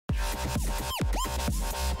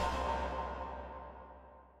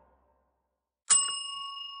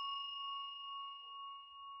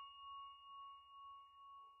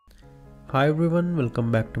Hi everyone, welcome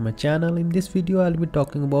back to my channel. In this video I'll be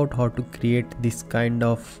talking about how to create this kind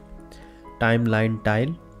of timeline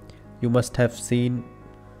tile. You must have seen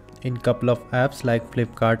in couple of apps like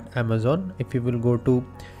Flipkart, Amazon. If you will go to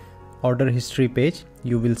order history page,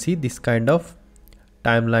 you will see this kind of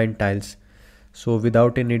timeline tiles. So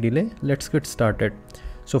without any delay, let's get started.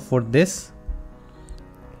 So for this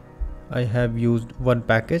I have used one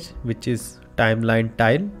package which is timeline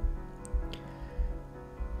tile,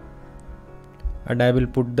 and I will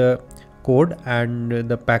put the code and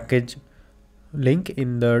the package link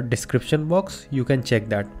in the description box. You can check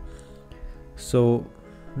that. So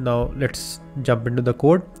now let's jump into the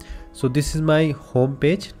code. So this is my home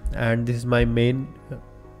page and this is my main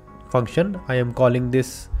function. I am calling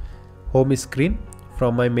this home screen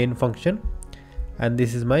from my main function, and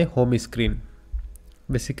this is my home screen,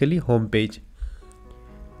 basically home page.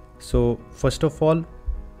 So first of all,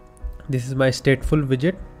 this is my stateful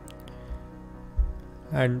widget,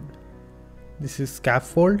 and this is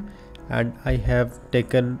scaffold, and I have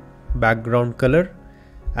taken background color,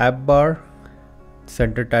 app bar,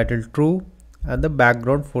 center title true, and the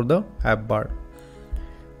background for the app bar.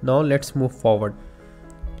 Now let's move forward.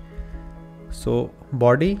 So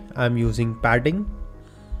body, I'm using padding,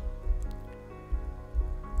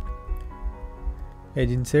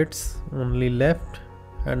 edge insets only left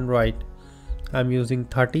and right, I'm using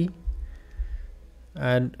 30,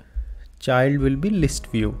 and child will be list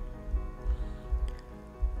view,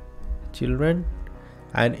 children,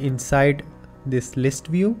 and inside this list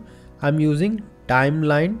view I'm using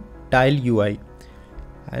timeline tile UI.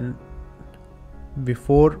 And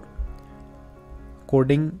before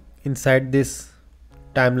coding inside this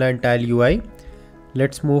timeline tile UI,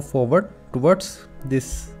 let's move forward towards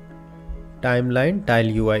this timeline tile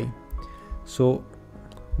UI. So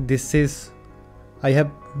this is, I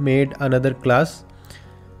have made another class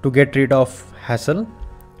to get rid of hassle,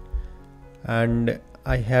 and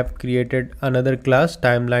I have created another class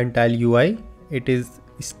timeline tile UI. It is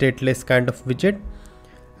stateless kind of widget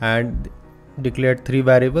and declared 3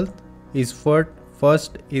 variables: is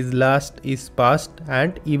first, is last, is past,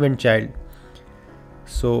 and event child.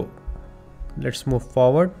 So let's move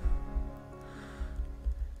forward.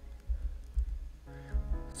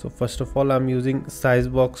 So first of all, I'm using size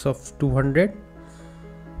box of 200,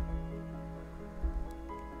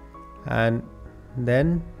 and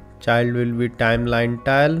then child will be timeline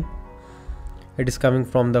tile. It is coming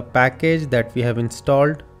from the package that we have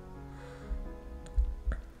installed.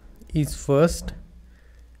 Is first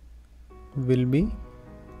will be,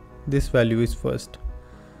 this value is first,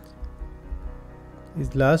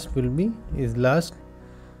 is last will be is last.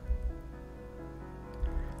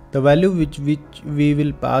 The value which we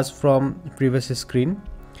will pass from previous screen,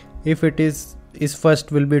 if it is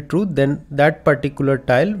first will be true, then that particular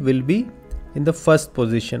tile will be in the first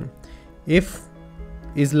position. If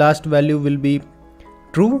is last value will be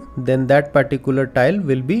true, then that particular tile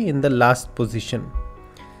will be in the last position.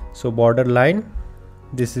 So border line,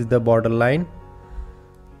 this is the border line.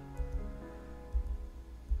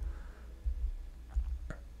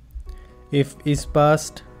 If is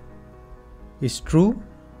past is true,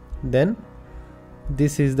 then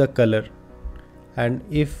this is the color, and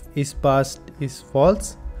if is past is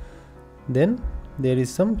false, then there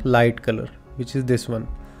is some light color, which is this one.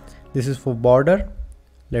 This is for border.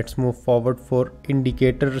 Let's move forward for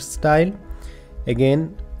indicator style.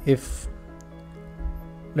 Again, if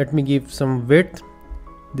let me give some width,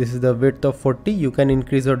 this is the width of 40. You can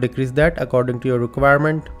increase or decrease that according to your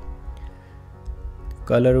requirement.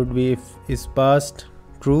 Color would be, if is past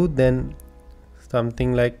true, then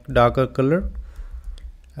something like darker color,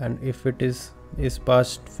 and if it is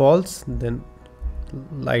past false, then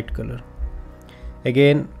light color.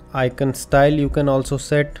 Again, icon style you can also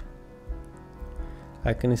set.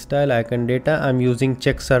 Icon style, icon data, I'm using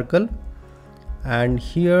check circle, and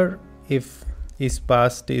here if is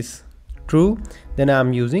past is true, then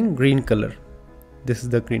I'm using green color. This is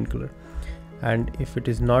the green color, and if it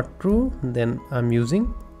is not true, then I'm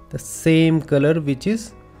using the same color, which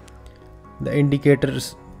is the indicator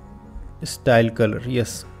style color.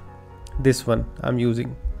 Yes, this one I'm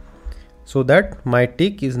using, so that my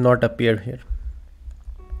tick is not appear here.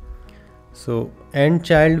 So end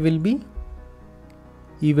child will be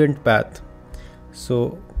event path.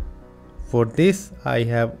 So for this I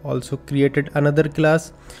have also created another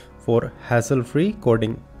class for hassle-free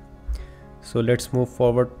coding. So let's move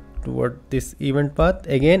forward toward this event path.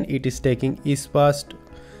 Again, it is taking is past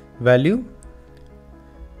value,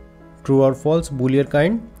 true or false, boolean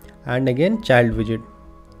kind, and again child widget.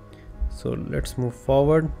 So let's move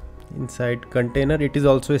forward. Inside container, it is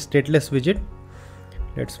also a stateless widget.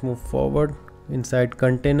 Let's move forward. Inside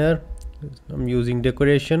container, I'm using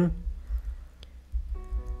decoration,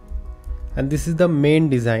 and this is the main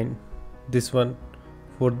design, this one,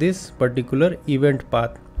 for this particular event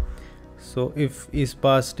path. So if is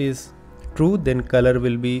past is true, then color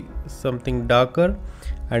will be something darker,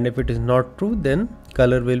 and if it is not true, then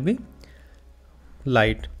color will be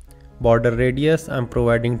light. Border radius I'm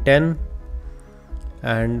providing 10,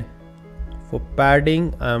 and for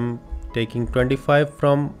padding I'm taking 25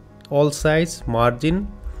 from all sides. Margin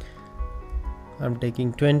I'm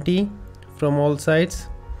taking 20 from all sides,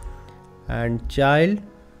 and child,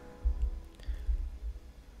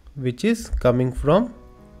 which is coming from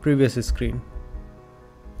previous screen.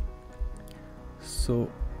 So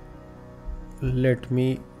let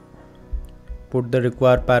me put the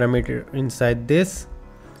required parameter inside this.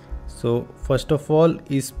 So first of all,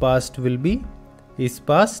 is past will be is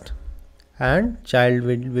past, and child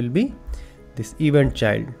will be this event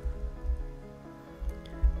child.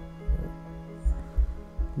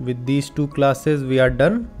 With these two classes we are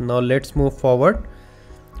done. Now let's move forward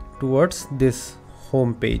towards this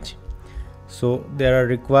home page. So there are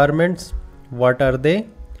requirements. What are they?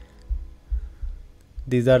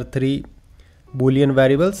 These are three boolean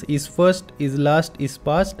variables: is first, is last, is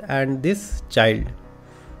past, and this child.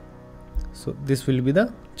 So this will be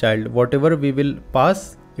the child. Whatever we will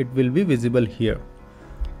pass, it will be visible here.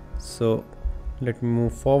 So let me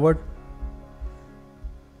move forward.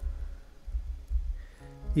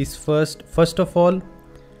 Is first of all,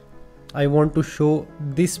 I want to show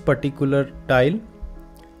this particular tile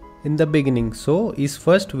in the beginning. So is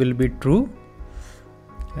first will be true,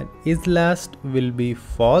 and is last will be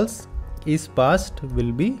false, is past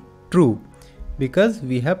will be true, because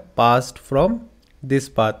we have passed from this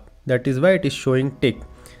path. That is why it is showing tick.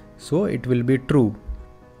 So it will be true.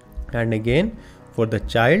 And again, for the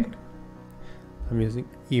child, I'm using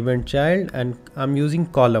event child, and I'm using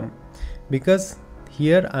column, because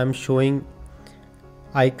here I'm showing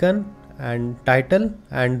icon and title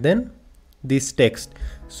and then this text.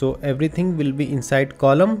 So everything will be inside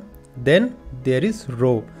column. Then there is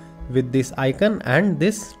row with this icon and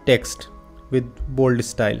this text with bold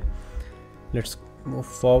style. Let's move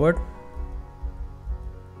forward.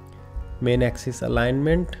 Main axis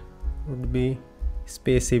alignment would be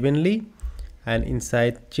space evenly, and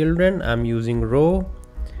inside children I'm using row,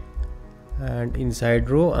 and inside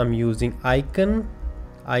row I'm using icon.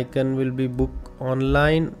 Icon will be book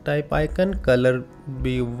online type icon. Color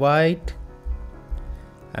be white,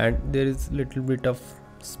 and there is little bit of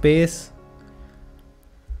space.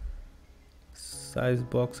 Size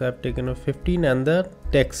box I have taken of 15, and the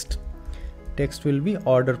text will be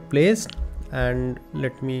order placed. And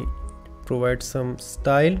let me provide some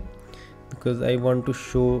style, because I want to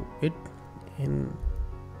show it in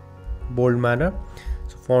bold manner.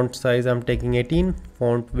 So font size I'm taking 18,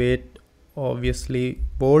 font weight obviously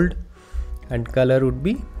bold, and color would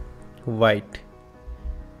be white.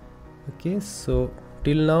 Okay, so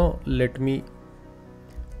till now let me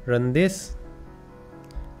run this.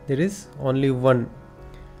 There is only one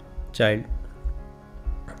child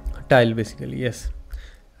tile basically, yes.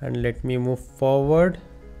 And let me move forward.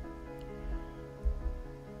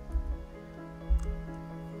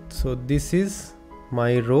 So this is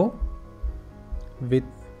my row with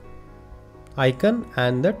icon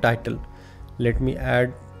and the title. Let me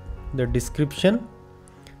add the description.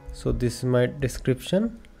 So this is my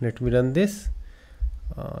description. Let me run this.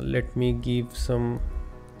 Let me give some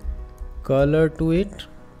color to it,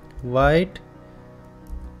 white.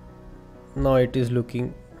 Now it is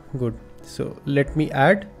looking good. So let me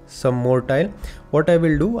add some more tile. What I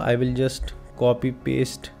will do, I will just copy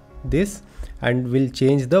paste this and will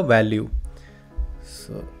change the value.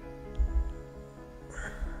 So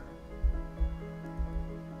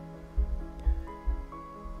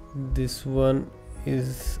this one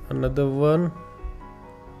is another one.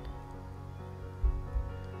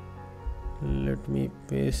 Let me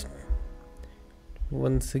paste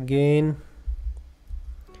once again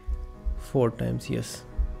 4 times, yes.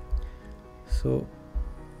 So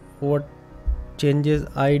what changes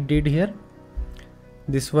I did here?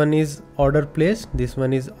 This one is order placed, this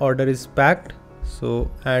one is order is packed. So,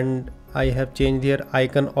 and I have changed here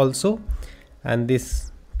icon also, and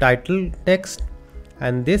this title text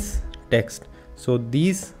and this text. So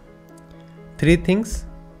these 3 things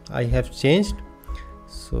I have changed.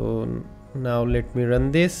 So now let me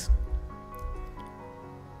run this.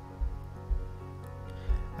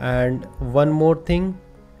 And one more thing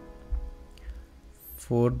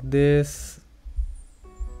for this,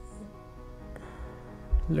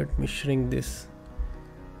 let me shrink this.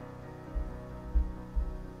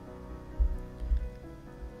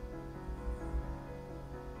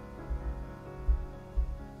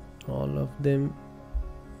 all of them.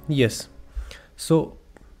 Yes, so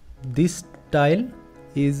this tile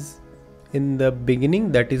is in the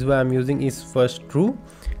beginning, that is why I'm using is first true,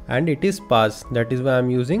 and it is pass, that is why I'm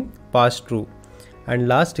using pass true, and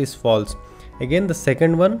last is false. Again the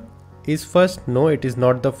second one is first, no it is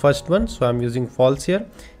not the first one, so I'm using false here.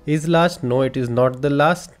 Is last, no it is not the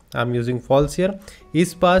last, I'm using false here.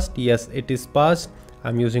 Is past, yes it is past,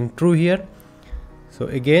 I'm using true here. So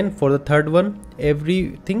again for the third one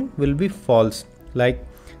everything will be false, like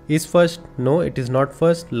is first, no it is not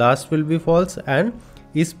first, last will be false, and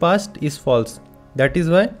is past is false. That is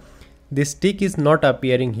why this tick is not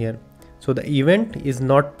appearing here, so the event is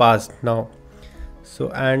not passed now. So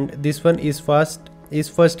and this one is first is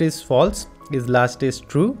false, is last is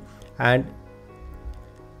true, and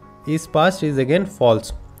is past is again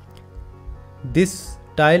false. This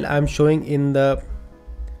tile I'm showing in the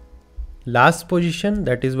last position,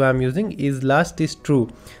 that is why I'm using is last is true.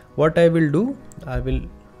 What I will do, I will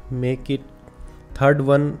make it third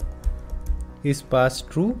one is past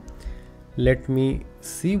true. Let me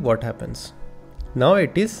see what happens. Now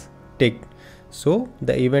it is ticked, so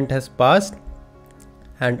the event has passed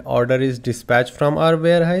and order is dispatched from our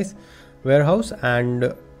warehouse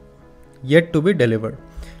and yet to be delivered.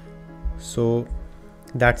 So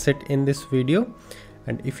that's it in this video,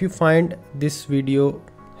 and if you find this video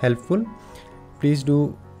helpful, please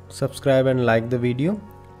do subscribe and like the video,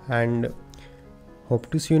 and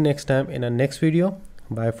hope to see you next time in a next video.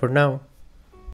 Bye for now.